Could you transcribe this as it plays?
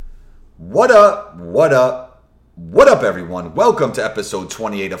What up? What up? What up, everyone? Welcome to episode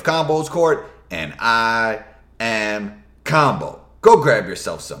 28 of Combo's Court, and I am Combo. Go grab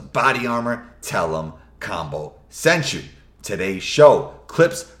yourself some body armor. Tell them Combo sent you. Today's show,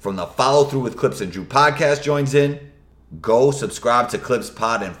 Clips from the Follow Through with Clips and Drew podcast joins in. Go subscribe to Clips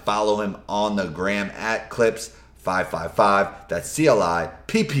Pod and follow him on the gram at Clips555. That's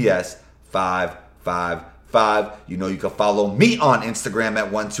CLIPPS 555. You know you can follow me on Instagram at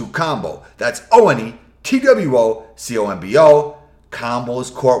 12combo. That's ONETWOCOMBO. Combo's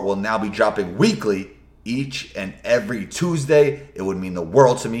Court will now be dropping weekly each and every Tuesday. It would mean the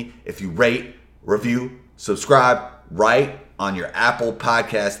world to me if you rate, review, subscribe right on your Apple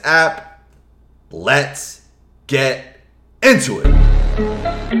Podcast app. Let's get into it.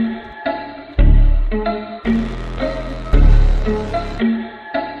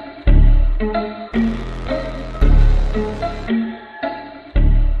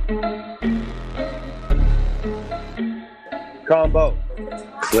 Combo.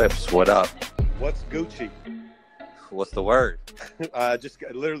 Clips, what up? What's Gucci? What's the word?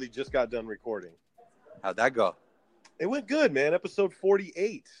 Literally just got done recording. How'd that go? It went good, man. Episode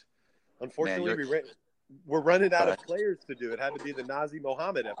 48. Unfortunately, we're running out of players to do. It had to be the Nazi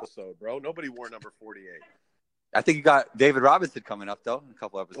Mohammed episode, bro. Nobody wore number 48. I think you got David Robinson coming up, though, in a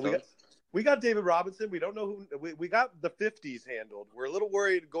couple episodes. We got David Robinson. We don't know who. We got the 50s handled. We're a little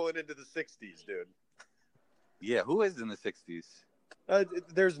worried going into the 60s, dude. Yeah, who is in the 60s?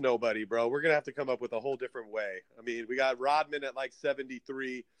 There's nobody, bro. We're going to have to come up with a whole different way. I mean, we got Rodman at like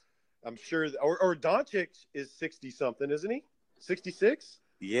 73. I'm sure. Or Doncic is 60-something, isn't he? 66?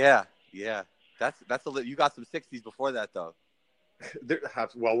 Yeah. That's a you got some 60s before that, though.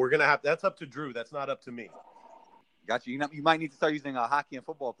 Well, we're going to have – that's up to Drew. That's not up to me. Got you. You might need to start using hockey and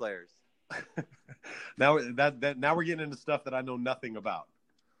football players. Now we're getting into stuff that I know nothing about.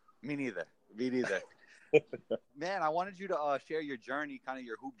 Me neither. Man, I wanted you to share your journey, kind of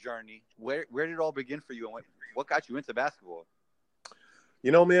your hoop journey. Where did it all begin for you, and what got you into basketball?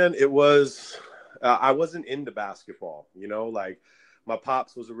 You know, man, it was I wasn't into basketball. You know, like my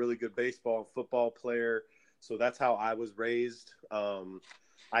pops was a really good baseball and football player, so that's how I was raised. I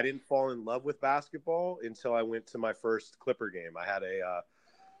didn't fall in love with basketball until I went to my first Clipper game. I had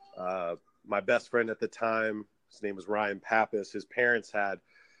my best friend at the time. His name was Ryan Pappas. His parents had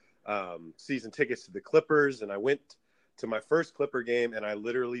season tickets to the Clippers, and I went to my first Clipper game, and I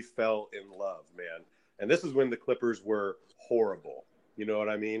literally fell in love, man. And this is when the Clippers were horrible. You know what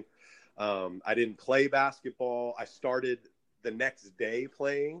I mean? I didn't play basketball. I started the next day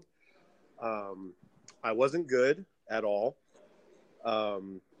playing. I wasn't good at all.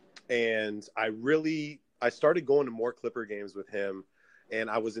 And I started going to more Clipper games with him, and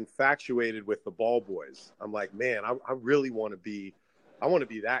I was infatuated with the ball boys. I'm like, man, I really want to be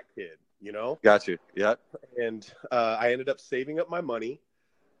that kid, you know? Got you. Yeah. And I ended up saving up my money.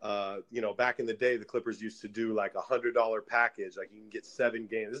 Back in the day, the Clippers used to do like $100 package. Like you can get 7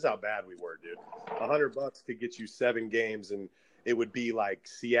 games. This is how bad we were, dude. $100 could get you 7 games, and it would be like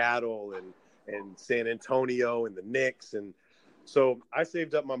Seattle and San Antonio and the Knicks. And so I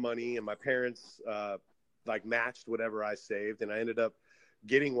saved up my money, and my parents matched whatever I saved, and I ended up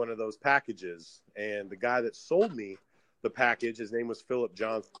getting one of those packages. And the guy that sold me the package, his name was Philip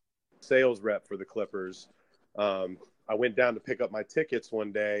Johnson, sales rep for the Clippers. I went down to pick up my tickets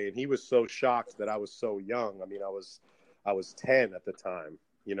one day, and he was so shocked that I was so young. I mean, I was 10 at the time,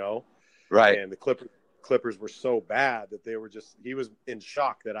 you know? Right. And the Clippers were so bad that he was in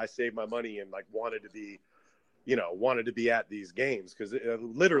shock that I saved my money and wanted to be at these games, because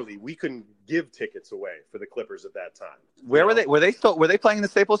literally we couldn't give tickets away for the Clippers at that time. Where were they? Were they playing in the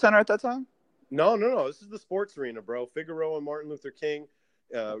Staples Center at that time? No. This is the sports arena, bro. Figueroa and Martin Luther King,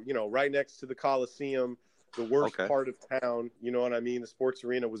 right next to the Coliseum, the worst part of town. You know what I mean? The sports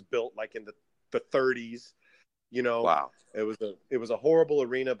arena was built like in the 30s, you know. Wow. It was a horrible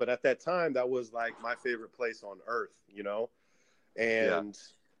arena, but at that time, that was like my favorite place on earth, you know. And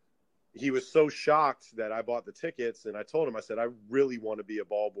he was so shocked that I bought the tickets, and I told him, I said, I really want to be a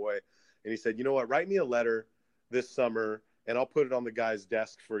ball boy. And he said, you know what, write me a letter this summer, and I'll put it on the guy's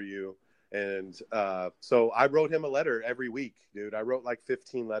desk for you. And so I wrote him a letter every week, dude. I wrote like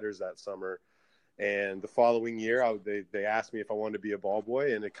 15 letters that summer. And the following year, they asked me if I wanted to be a ball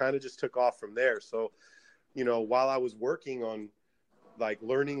boy, and it kind of just took off from there. So, you know, while I was working on like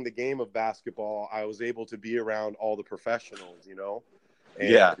learning the game of basketball, I was able to be around all the professionals, you know,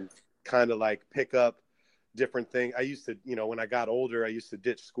 and kind of like pick up different things. I used to, you know, when I got older, I used to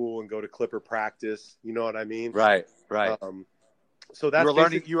ditch school and go to Clipper practice. You know what I mean? Right. So that's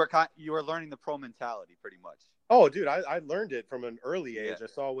you were learning the pro mentality pretty much. Oh, dude, I learned it from an early age. Yeah. I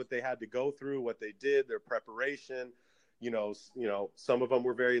saw what they had to go through, what they did, their preparation. Some of them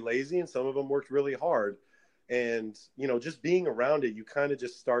were very lazy and some of them worked really hard. And, just being around it, you kind of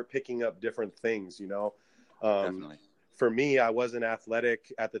just start picking up different things. Definitely. For me, I wasn't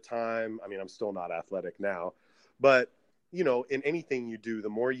athletic at the time. I mean, I'm still not athletic now, but in anything you do, the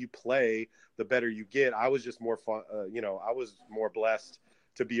more you play, the better you get. I was just more fun. I was more blessed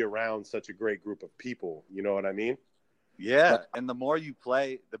to be around such a great group of people. You know what I mean? Yeah, and the more you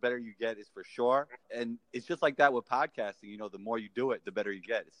play, the better you get, is for sure. And it's just like that with podcasting. The more you do it, the better you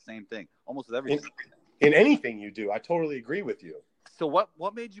get. It's the same thing, almost with everything. In anything you do, I totally agree with you. So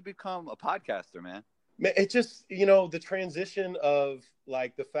what made you become a podcaster, man? It just, the transition of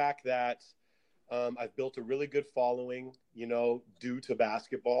like the fact that I've built a really good following, due to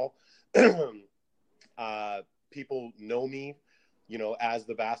basketball. People know me, as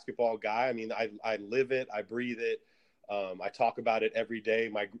the basketball guy. I mean, I live it, I breathe it. I talk about it every day.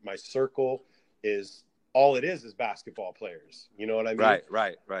 My circle is all it is basketball players. You know what I mean?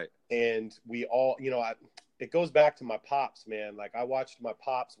 Right. And we all, it goes back to my pops, man. Like I watched my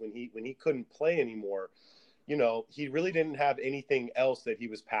pops when he couldn't play anymore. He really didn't have anything else that he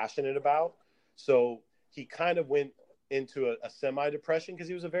was passionate about. So he kind of went into a semi-depression because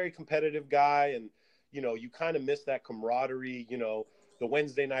he was a very competitive guy. And, you kind of miss that camaraderie, the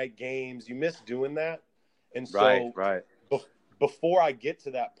Wednesday night games, you miss doing that. And so right. Before I get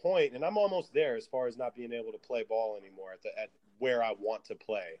to that point, and I'm almost there as far as not being able to play ball anymore at where I want to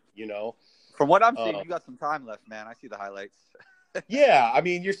play, From what I'm seeing, you got some time left, man. I see the highlights. Yeah, I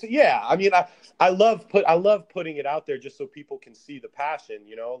mean, I love putting it out there just so people can see the passion,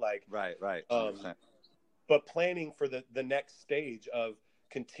 like right. But planning for the next stage of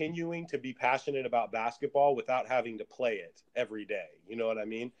continuing to be passionate about basketball without having to play it every day. You know what I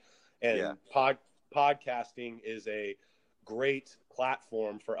mean? And podcasting is a great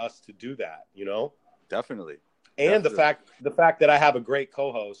platform for us to do that, Definitely. And the fact that I have a great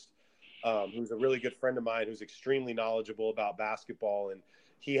co-host who's a really good friend of mine, who's extremely knowledgeable about basketball, and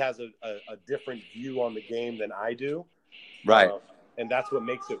he has a different view on the game than I do. Right. And that's what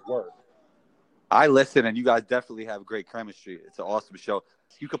makes it work. I listen, and you guys definitely have great chemistry. It's an awesome show.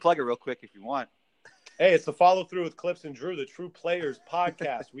 You can plug it real quick if you want. Hey, it's the Follow Through with Clips and Drew, the True Players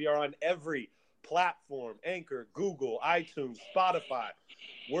podcast. We are on every platform: Anchor, Google, iTunes, Spotify.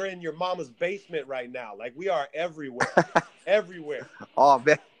 We're in your mama's basement right now. Like, we are everywhere. Everywhere. Oh,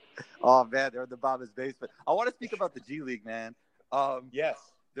 man, they're in the mama's basement. I want to speak about the G League, man. Yes.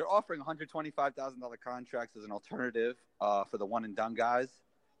 They're offering $125,000 contracts as an alternative for the one and done guys.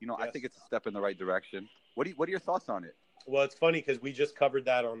 Yes. I think it's a step in the right direction. What are your thoughts on it? Well, it's funny because we just covered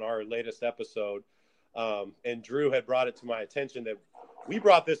that on our latest episode. And Drew had brought it to my attention that we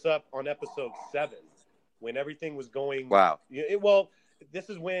brought this up on episode 7 when everything was going. Wow.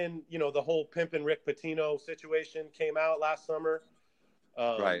 This is when, the whole Pimpin' Rick Pitino situation came out last summer.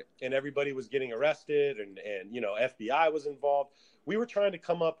 Right. And everybody was getting arrested and FBI was involved. We were trying to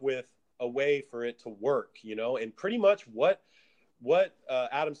come up with a way for it to work, and pretty much what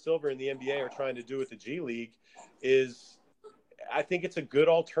Adam Silver and the NBA are trying to do with the G League is, I think it's a good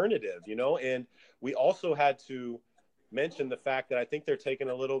alternative, and we also had to mention the fact that I think they're taking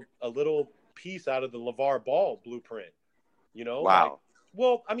a little piece out of the LeVar Ball blueprint, Wow.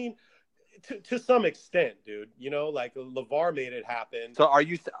 To some extent, dude, like LeVar made it happen. So are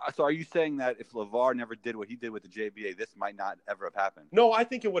you saying that if LeVar never did what he did with the JBA, this might not ever have happened? No, I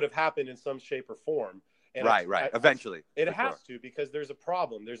think it would have happened in some shape or form. And right. Eventually. It has to, because there's a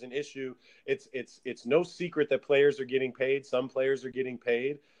problem. There's an issue. It's no secret that players are getting paid. Some players are getting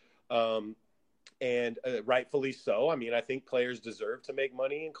paid. And rightfully so. I mean, I think players deserve to make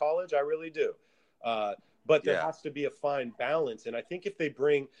money in college. I really do. But there has to be a fine balance. And I think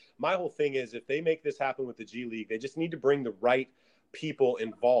my whole thing is, if they make this happen with the G League, they just need to bring the right people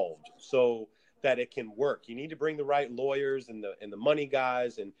involved so that it can work. You need to bring the right lawyers and the money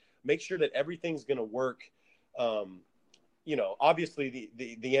guys and make sure that everything's going to work. Obviously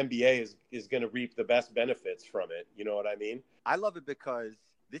the NBA is going to reap the best benefits from it. You know what I mean? I love it because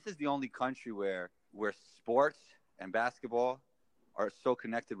this is the only country where sports and basketball are so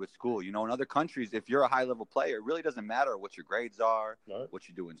connected with school. In other countries, if you're a high-level player, it really doesn't matter what your grades are, what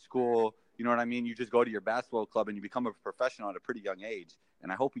you do in school. You know what I mean? You just go to your basketball club and you become a professional at a pretty young age.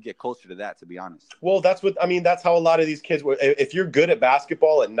 And I hope we get closer to that, to be honest. Well, that's how a lot of these kids were. If you're good at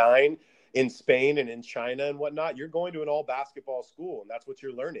basketball at 9 in Spain and in China and whatnot, you're going to an all basketball school, and that's what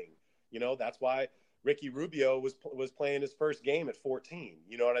you're learning. That's why Ricky Rubio was playing his first game at 14.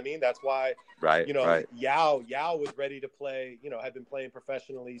 You know what I mean? That's why, right. Yao was ready to play, had been playing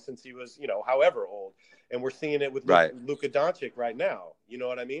professionally since he was, however old. And we're seeing it with Luka Doncic right now. You know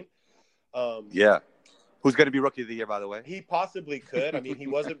what I mean? Yeah. Who's going to be rookie of the year, by the way? He possibly could. I mean, he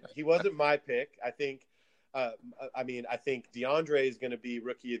wasn't my pick. I think, I think DeAndre is going to be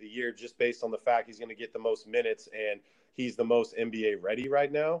rookie of the year just based on the fact he's going to get the most minutes and he's the most NBA ready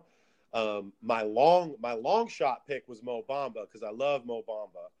right now. My long shot pick was Mo Bamba because I love Mo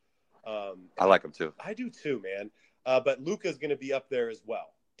Bamba. I like him too. I do too, man. But Luka's going to be up there as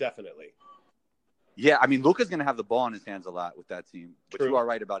well, definitely. Yeah, I mean, Luka's going to have the ball in his hands a lot with that team. But True. You are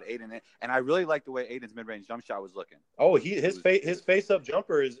right about Aiden. And I really like the way Aiden's mid-range jump shot was looking. Oh, his face-up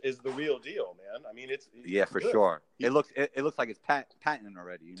jumper is the real deal, man. I mean, it's for sure. It looks like it's patented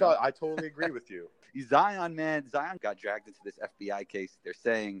already. I totally agree with you. Zion got dragged into this FBI case. They're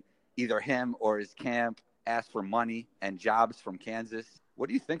saying either him or his camp asked for money and jobs from Kansas. What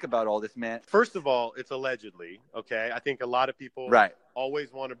do you think about all this, man? First of all, it's allegedly, okay? I think a lot of people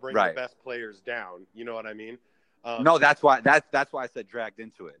always want to bring the best players down. You know what I mean? No, that's why I said dragged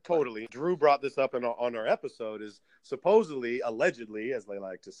into it. Totally. Drew brought this up on our episode is supposedly, allegedly, as they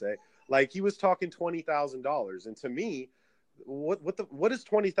like to say, like he was talking $20,000. And to me, what is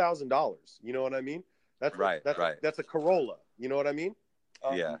 $20,000? You know what I mean? That's right. That's a Corolla. You know what I mean?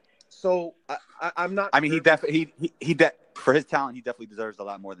 Yeah. So I'm not. I mean, he for his talent, he definitely deserves a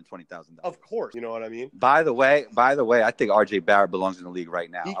lot more than $20,000. Of course, you know what I mean. By the way, I think R.J. Barrett belongs in the league right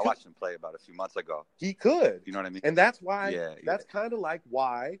now. I watched him play about a few months ago. He could. You know what I mean? And that's why. Yeah, that's kind of like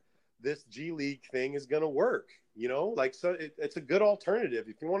why this G League thing is going to work. Like so, it's a good alternative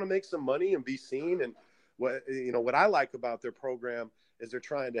if you want to make some money and be seen. And what I like about their program is they're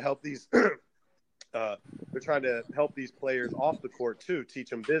trying to help these. They're trying to help these players off the court too, teach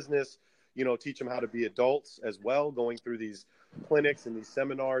them business, teach them how to be adults as well, going through these clinics and these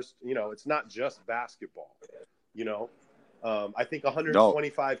seminars. It's not just basketball, I think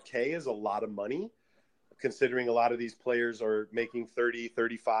 $125K is a lot of money considering a lot of these players are making $30,000,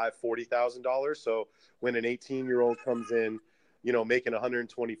 $35,000, $40,000. So when an 18-year-old comes in, making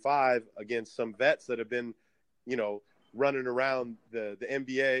 $125 against some vets that have been, running around the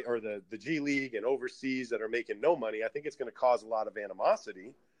NBA or the G League and overseas that are making no money, I think it's going to cause a lot of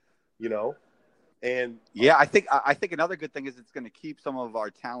animosity, And yeah, I think another good thing is it's going to keep some of our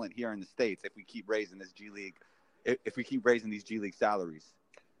talent here in the States if we keep raising this G League, if we keep raising these G League salaries.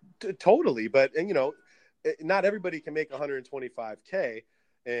 Totally, but not everybody can make $125K.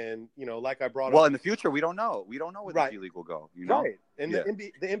 And like I brought up, in the future, we don't know. We don't know where the G League will go. Right? And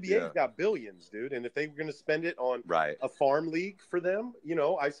the NBA's got billions, dude. And if they were going to spend it on a farm league for them,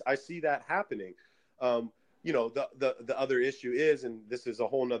 I see that happening. The other issue is, and this is a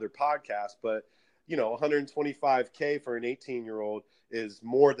whole nother podcast, but $125K for an 18-year-old is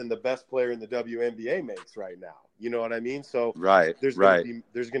more than the best player in the WNBA makes right now. You know what I mean? So there's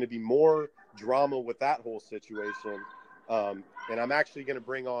going to be more drama with that whole situation. And I'm actually going to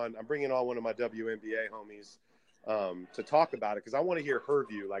bringing on one of my WNBA homies to talk about it because I want to hear her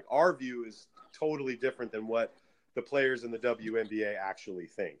view. Like our view is totally different than what the players in the WNBA actually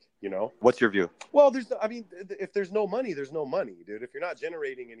think. What's your view? Well, if there's no money, there's no money, dude. If you're not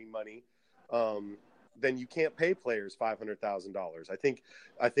generating any money, then you can't pay players $500,000.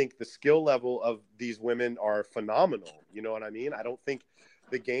 I think the skill level of these women are phenomenal. You know what I mean? I don't think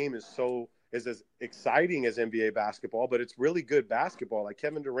the game is as exciting as NBA basketball, but it's really good basketball. Like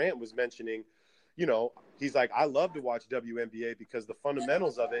Kevin Durant was mentioning, he's like, I love to watch WNBA because the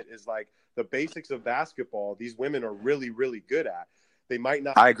fundamentals of it is like the basics of basketball. These women are really, really good at. They might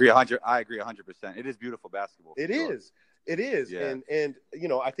not. I agree 100%. It is beautiful basketball. It is. Yeah. And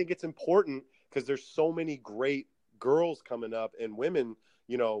I think it's important because there's so many great girls coming up and women,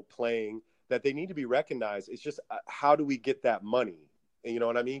 playing that they need to be recognized. It's just how do we get that money? You know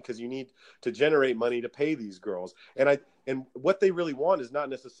what I mean? Because you need to generate money to pay these girls. And what they really want is not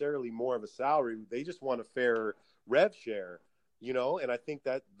necessarily more of a salary. They just want a fair rev share, and I think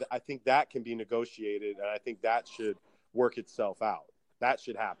that can be negotiated. And I think that should work itself out. That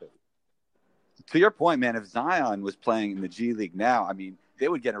should happen. To your point, man, if Zion was playing in the G League now, I mean, they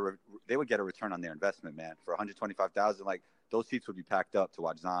would get a return on their investment, man, for $125,000. Like those seats would be packed up to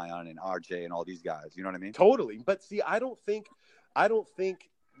watch Zion and RJ and all these guys. You know what I mean? Totally. But see, I don't think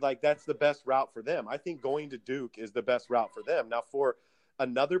like that's the best route for them. I think going to Duke is the best route for them. Now, for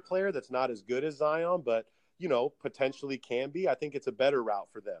another player that's not as good as Zion, but potentially can be, I think it's a better route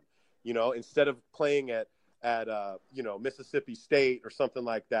for them. Instead of playing at Mississippi State or something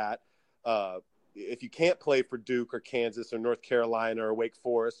like that, if you can't play for Duke or Kansas or North Carolina or Wake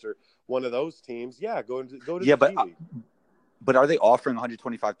Forest or one of those teams, go to the G League. But are they offering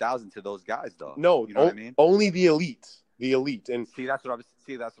 $125,000 to those guys though? No, you know what I mean. Only the elite, and that's what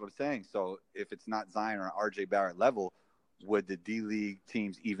I'm saying. So if it's not Zion or RJ Barrett level, would the D League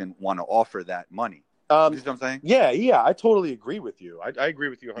teams even want to offer that money? You know what I'm saying? Yeah, I totally agree with you. I agree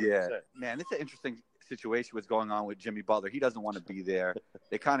with you 100%. Yeah, man, it's an interesting situation. What's going on with Jimmy Butler? He doesn't want to be there.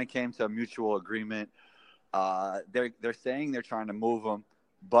 They kind of came to a mutual agreement. They're saying they're trying to move him,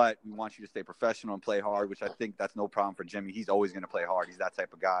 but we want you to stay professional and play hard, which I think that's no problem for Jimmy. He's always going to play hard. He's that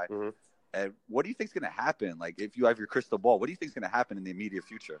type of guy. Mm-hmm. And what do you think is going to happen? Like, if you have your crystal ball, what do you think is going to happen in the immediate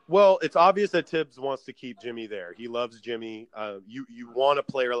future? Well, it's obvious that Tibbs wants to keep Jimmy there. He loves Jimmy. You want a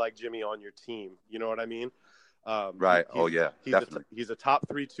player like Jimmy on your team. You know what I mean? Right. He's a top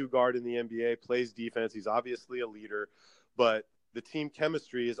 3-2 guard in the NBA, plays defense. He's obviously a leader, but the team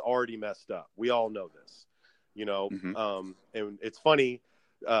chemistry is already messed up. We all know this, you know? Mm-hmm. And it's funny,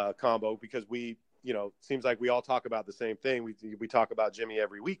 Combo, because seems like we all talk about the same thing. We talk about Jimmy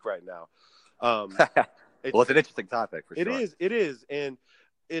every week right now. It's an interesting topic for sure. It is. And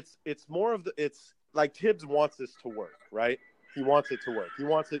it's more of it's like Tibbs wants this to work, right? He wants it to work. He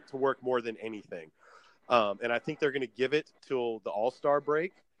wants it to work more than anything. And I think they're going to give it till the All-Star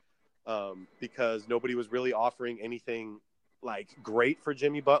break because nobody was really offering anything like great for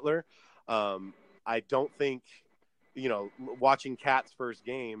Jimmy Butler. I don't think, watching Cat's first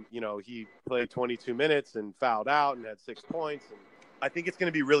game, he played 22 minutes and fouled out and had 6 points. And I think it's going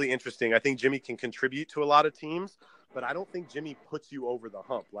to be really interesting. I think Jimmy can contribute to a lot of teams, but I don't think Jimmy puts you over the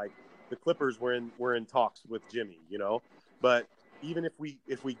hump. Like the Clippers were in talks with Jimmy, but even if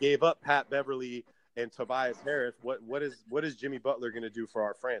we gave up Pat Beverly and Tobias Harris, what is Jimmy Butler going to do for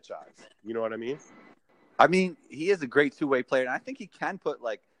our franchise? You know what I mean? I mean, he is a great two-way player, and I think he can put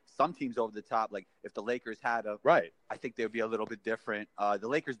like some teams over the top. Like if the Lakers had right, I think they would be a little bit different. The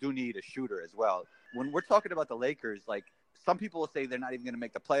Lakers do need a shooter as well. When we're talking about the Lakers, like some people will say they're not even going to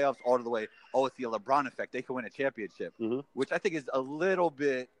make the playoffs all the way. Oh, it's the LeBron effect. They can win a championship, which I think is a little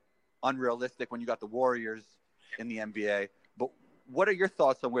bit unrealistic when you got the Warriors in the NBA. But what are your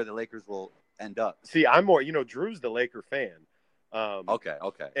thoughts on where the Lakers will end up? See, I'm more, Drew's the Laker fan. Okay.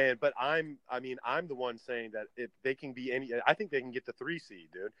 But I'm the one saying that if they can be I think they can get the 3 seed,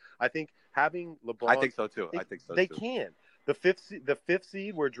 dude. I think having LeBron. I think so too. They can. The fifth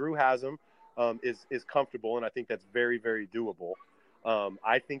seed where Drew has them is comfortable, and I think that's very, very doable.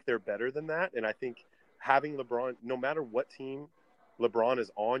 I think they're better than that, and I think having LeBron, no matter what team LeBron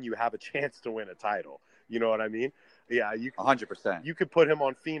is on, you have a chance to win a title. You know what I mean? Yeah, you 100%. You could put him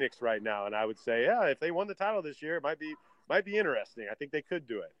on Phoenix right now, and I would say, yeah, if they won the title this year, it might be interesting. I think they could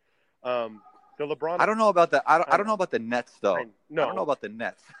do it. The LeBron. I don't know about that. I don't know about the Nets though. I don't know about the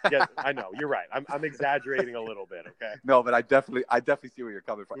Nets. Yeah, I know. You're right. I'm exaggerating a little bit. Okay. No, but I definitely see where you're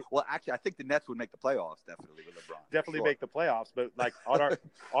coming from. Well, actually, I think the Nets would make the playoffs definitely with LeBron. Definitely make the playoffs, but like on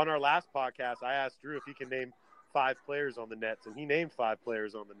our last podcast, I asked Drew if he can name 5 players on the Nets, and he named 5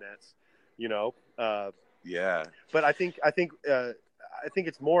 players on the Nets. Yeah. But I think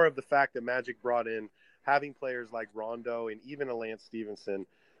it's more of the fact that Magic brought in having players like Rondo and even a Lance Stevenson,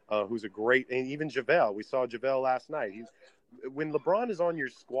 who's a great, and even JaVale. We saw JaVale last night. When LeBron is on your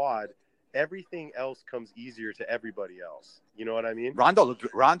squad, everything else comes easier to everybody else. You know what I mean? Rondo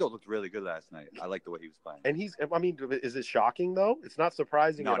looked really good last night. I like the way he was playing. And is it shocking though? It's not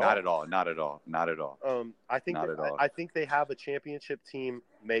surprising. No, at not all. Not at all. I think they have a championship team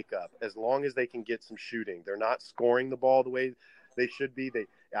makeup as long as they can get some shooting. They're not scoring the ball the way they should be.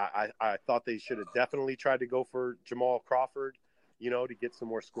 I thought they should have definitely tried to go for Jamal Crawford, to get some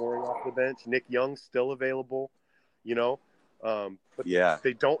more scoring off the bench. Nick Young's still available, but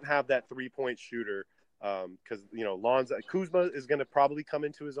they don't have that 3-point shooter because Kuzma is going to probably come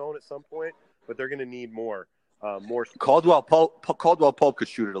into his own at some point, but they're going to need more. Caldwell Pope could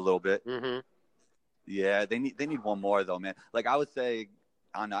shoot it a little bit. Mm-hmm. Yeah, they need one more though, man. Like I would say.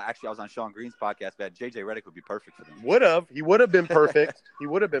 I was on Sean Green's podcast. That JJ Redick would be perfect for them. He would have been perfect. He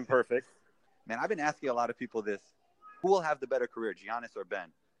would have been perfect. Man, I've been asking a lot of people this: who will have the better career, Giannis or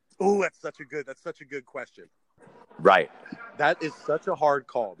Ben? Oh, that's such a good question. Right. That is such a hard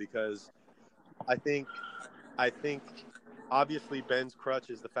call because I think obviously Ben's crutch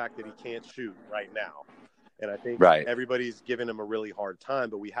is the fact that he can't shoot right now, and I think everybody's giving him a really hard time.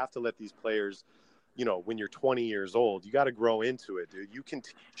 But we have to let these players. When you're 20 years old, you got to grow into it, dude. You can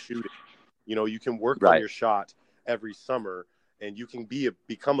shoot it. You can work on your shot every summer, and you can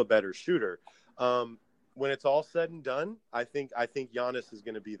become a better shooter. When it's all said and done, I think Giannis is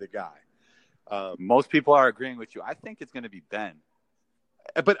going to be the guy. Most people are agreeing with you. I think it's going to be Ben.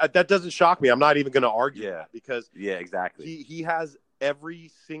 But that doesn't shock me. I'm not even going to argue that because exactly. He has every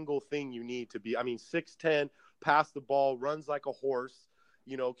single thing you need to be. I mean, 6'10", pass the ball, runs like a horse,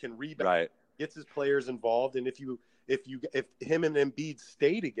 can rebound, gets his players involved. And if him and Embiid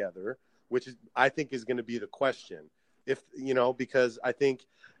stay together, which I think is going to be the question, because I think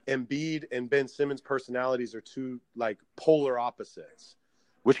Embiid and Ben Simmons' personalities are two like polar opposites.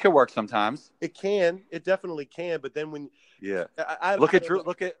 Which can work sometimes. It can. It definitely can. But then when look at Drew.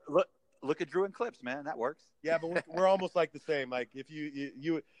 Look at Drew and Clips, man. That works. Yeah, but we're almost like the same. Like if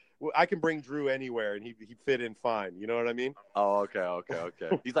you I can bring Drew anywhere and he'd fit in fine. You know what I mean? Oh,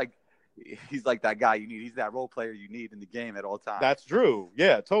 okay. He's like that guy you need. He's that role player you need in the game at all times. That's Drew.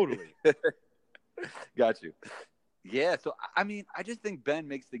 Yeah, totally. Got you. Yeah. So I mean, I just think Ben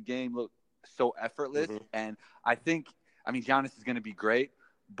makes the game look so effortless, and I think Giannis is going to be great.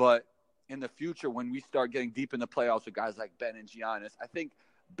 But in the future, when we start getting deep in the playoffs with guys like Ben and Giannis, I think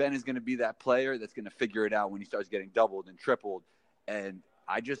Ben is going to be that player that's going to figure it out when he starts getting doubled and tripled. And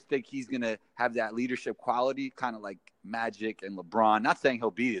I just think he's going to have that leadership quality, kind of like Magic and LeBron. Not saying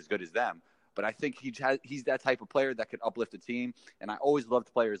he'll be as good as them, but I think he's that type of player that could uplift a team. And I always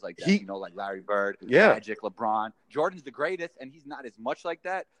loved players like that, like Larry Bird, Magic, LeBron. Jordan's the greatest, and he's not as much like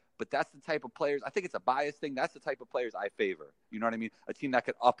that. But that's the type of players. I think it's a bias thing. That's the type of players I favor. You know what I mean? A team that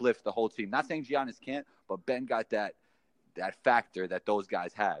could uplift the whole team. Not saying Giannis can't, but Ben got that factor that those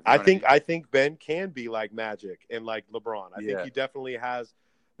guys have. You know I think Ben can be like Magic and like LeBron. I think he definitely has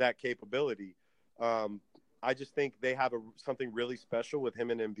that capability. I just think they have something really special with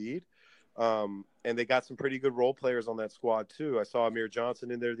him and Embiid. And they got some pretty good role players on that squad too. I saw Amir Johnson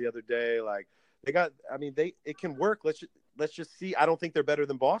in there the other day. Like it can work. Let's just see. I don't think they're better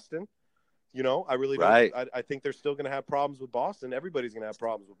than Boston. I really don't. I think they're still going to have problems with Boston. Everybody's going to have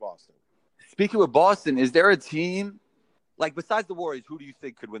problems with Boston. Speaking with Boston, is there a team like besides the Warriors, who do you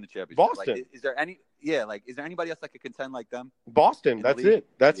think could win the championship? Boston. Like, is there anybody else that could contend like them? Boston. That's it.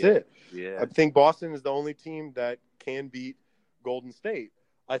 That's it. Yeah. I think Boston is the only team that can beat Golden State.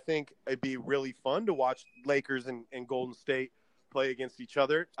 I think it'd be really fun to watch Lakers and Golden State play against each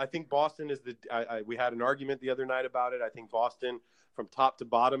other. I think Boston is we had an argument the other night about it. I think Boston from top to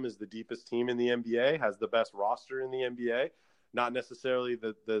bottom is the deepest team in the NBA, has the best roster in the NBA, not necessarily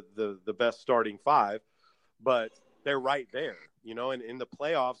the best starting five, but they're right there, and in the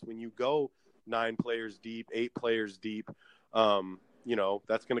playoffs, when you go 9 players deep, 8 players deep,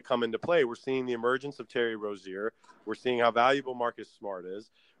 that's going to come into play. We're seeing the emergence of Terry Rozier. We're seeing how valuable Marcus Smart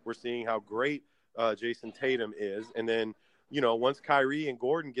is. We're seeing how great Jason Tatum is. And then, once Kyrie and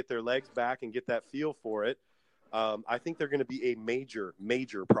Gordon get their legs back and get that feel for it, I think they're going to be a major,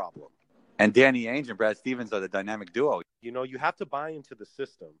 major problem. And Danny Ainge and Brad Stevens are the dynamic duo. You have to buy into the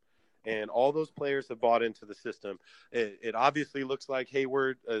system. And all those players have bought into the system. It obviously looks like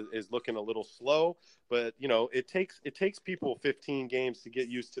Hayward is looking a little slow, but it takes people 15 games to get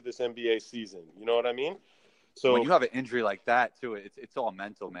used to this NBA season. You know what I mean? So when you have an injury like that too, it's all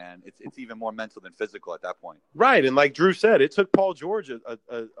mental, man. It's even more mental than physical at that point. Right, and like Drew said, it took Paul George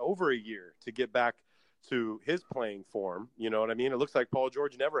over a year to get back to his playing form. You know what I mean? It looks like Paul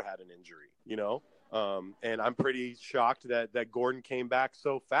George never had an injury. And I'm pretty shocked that Gordon came back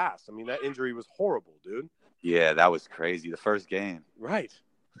so fast. I mean, that injury was horrible, dude. Yeah, that was crazy. The first game. Right.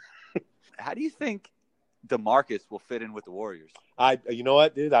 How do you think DeMarcus will fit in with the Warriors? You know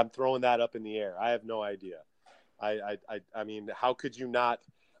what, dude? I'm throwing that up in the air. I have no idea. I mean, how could you not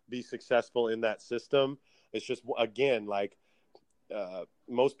be successful in that system? It's just, again, like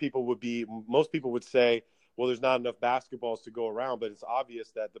most people would say, well, there's not enough basketballs to go around, but it's obvious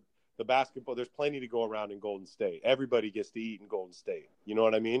that the basketball, there's plenty to go around in Golden State. Everybody gets to eat in Golden State. You know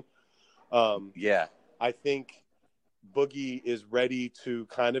what I mean? Yeah. I think Boogie is ready to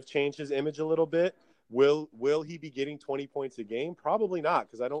kind of change his image a little bit. Will he be getting 20 points a game? Probably not,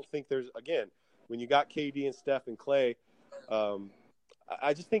 because I don't think when you got KD and Steph and Clay,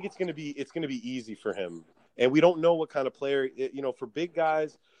 I just think it's going to be easy for him. And we don't know what kind of player, for big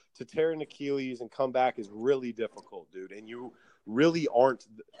guys to tear an Achilles and come back is really difficult, dude. And you really aren't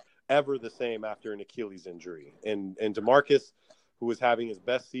ever the same after an Achilles injury. And DeMarcus, who was having his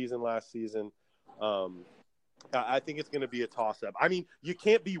best season last season, I think it's going to be a toss-up. I mean, you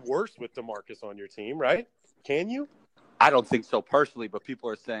can't be worse with DeMarcus on your team, right? Can you? I don't think so personally, but people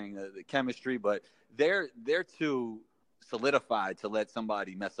are saying the chemistry, but they're too solidified to let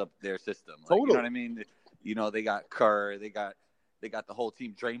somebody mess up their system. Like, totally. You know what I mean? They got Kerr, they got the whole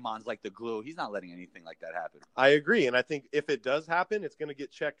team. Draymond's like the glue. He's not letting anything like that happen. I agree. And I think if it does happen, it's going to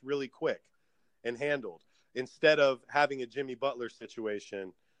get checked really quick and handled instead of having a Jimmy Butler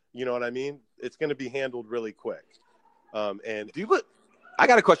situation. You know what I mean? It's going to be handled really quick. And I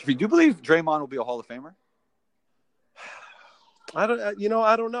got a question for you. Do you believe Draymond will be a Hall of Famer? I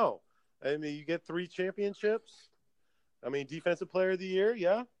don't know. I mean, you get 3 championships. I mean, defensive player of the year,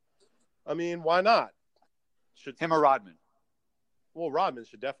 yeah. I mean, why not? Him or Rodman? Well, Rodman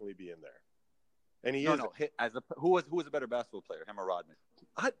should definitely be in there. And he is. No. Who was a better basketball player, him or Rodman?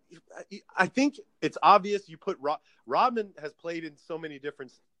 I think it's obvious you put Rodman has played in so many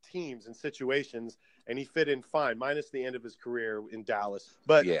different teams and situations, and he fit in fine, minus the end of his career in Dallas.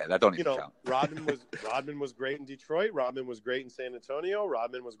 But yeah, that don't even count. Rodman was great in Detroit. Rodman was great in San Antonio.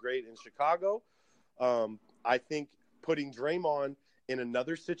 Rodman was great in Chicago. I think putting Draymond in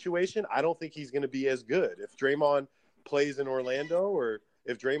another situation, I don't think he's going to be as good. If Draymond plays in Orlando, or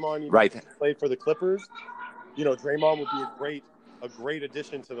if Draymond played for the Clippers, Draymond would be a great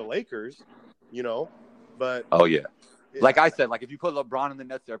addition to the Lakers, but oh yeah. Like I said, like if you put LeBron in the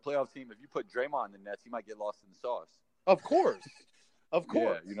Nets, their playoff team, if you put Draymond in the Nets, he might get lost in the sauce. Of course.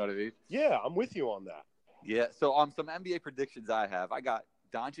 Yeah, you know what I mean? Yeah, I'm with you on that. Yeah, so some NBA predictions I have. I got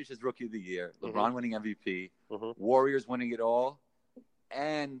Doncic as Rookie of the Year, LeBron winning MVP, Warriors winning it all,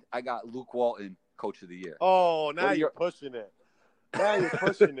 and I got Luke Walton Coach of the Year. Oh, now you're pushing it.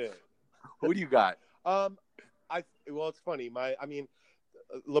 Who do you got? It's funny.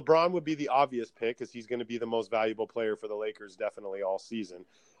 LeBron would be the obvious pick because he's going to be the most valuable player for the Lakers definitely all season.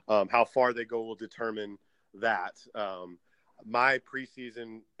 How far they go will determine that. My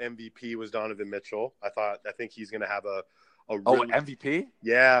preseason MVP was Donovan Mitchell. I think he's going to have a really, MVP?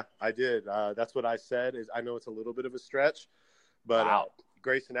 Yeah, I did. That's what I said. I know it's a little bit of a stretch, but wow.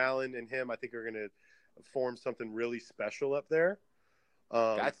 Grayson Allen and him, I think, are going to form something really special up there.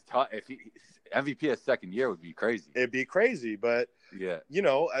 That's tough. If MVP his second year would be crazy. It'd be crazy, but yeah,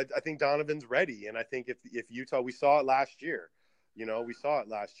 I think Donovan's ready, and I think if Utah, we saw it last year.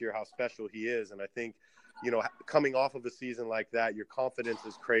 How special he is, and I think coming off of a season like that, your confidence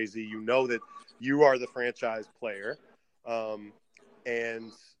is crazy. You know that you are the franchise player, and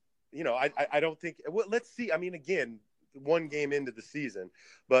I don't think. Well, let's see. I mean, again, 1 game into the season,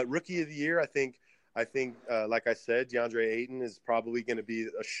 but Rookie of the Year, I think, like I said, DeAndre Ayton is probably going to be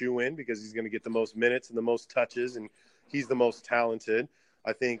a shoo-in because he's going to get the most minutes and the most touches, and he's the most talented.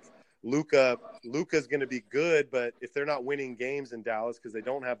 I think Luka's going to be good, but if they're not winning games in Dallas because they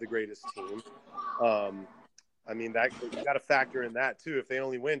don't have the greatest team, that you got to factor in that too. If they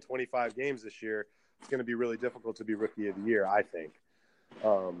only win 25 games this year, it's going to be really difficult to be Rookie of the Year, I think.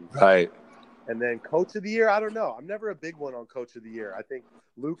 Right. And then Coach of the Year, I don't know. I'm never a big one on Coach of the Year. I think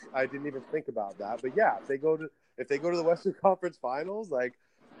Luke, I didn't even think about that. But yeah, if they go to the Western Conference Finals,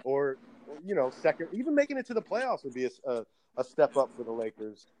 second, even making it to the playoffs would be a step up for the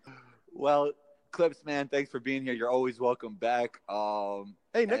Lakers. Well, Clips, man, thanks for being here. You're always welcome back.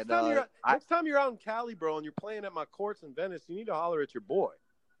 Hey, next time you're out in Cali, bro, and you're playing at my courts in Venice, you need to holler at your boy.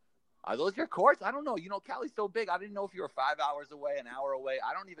 Are those your courts? I don't know. Cali's so big. I didn't know if you were 5 hours away, an hour away.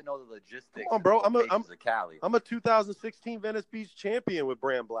 I don't even know the logistics. Come on, bro. Of Cali. I'm a 2016 Venice Beach champion with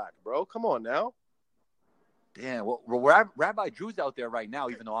Brand Black, bro. Come on now. Damn. Well, Rabbi Drew's out there right now,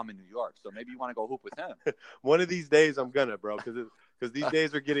 even though I'm in New York. So maybe you want to go hoop with him. One of these days I'm gonna, bro, because these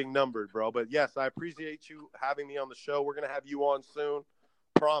days are getting numbered, bro. But yes, I appreciate you having me on the show. We're gonna have you on soon.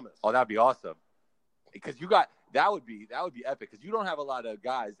 Promise. Oh, that'd be awesome. Because that would be epic because you don't have a lot of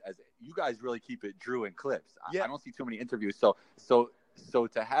guys as you guys really keep it Drew and Clips. Yeah. I don't see too many interviews. So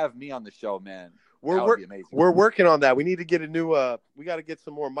to have me on the show, man, that would be amazing. We're working on that. We need to get we got to get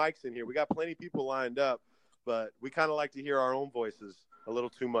some more mics in here. We got plenty of people lined up, but we kind of like to hear our own voices a little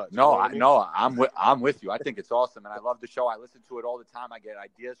too much. No, I'm with you. I think it's awesome. And I love the show. I listen to it all the time. I get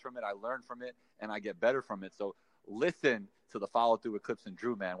ideas from it. I learn from it and I get better from it. So listen to the Follow Through with Clips and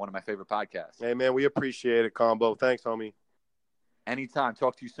Drew, man. One of my favorite podcasts. Hey, man, we appreciate it, Combo. Thanks, homie. Anytime.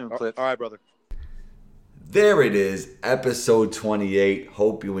 Talk to you soon, Clips. All right, brother. There it is, episode 28.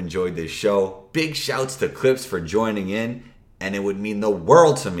 Hope you enjoyed this show. Big shouts to Clips for joining in, and it would mean the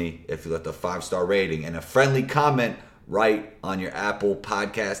world to me if you left a 5-star rating and a friendly comment right on your Apple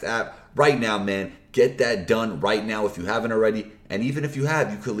Podcast app. Right now, man, get that done right now if you haven't already. And even if you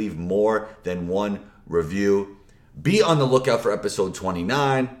have, you could leave more than 1 review. Be on the lookout for episode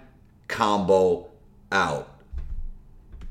 29. Combo out.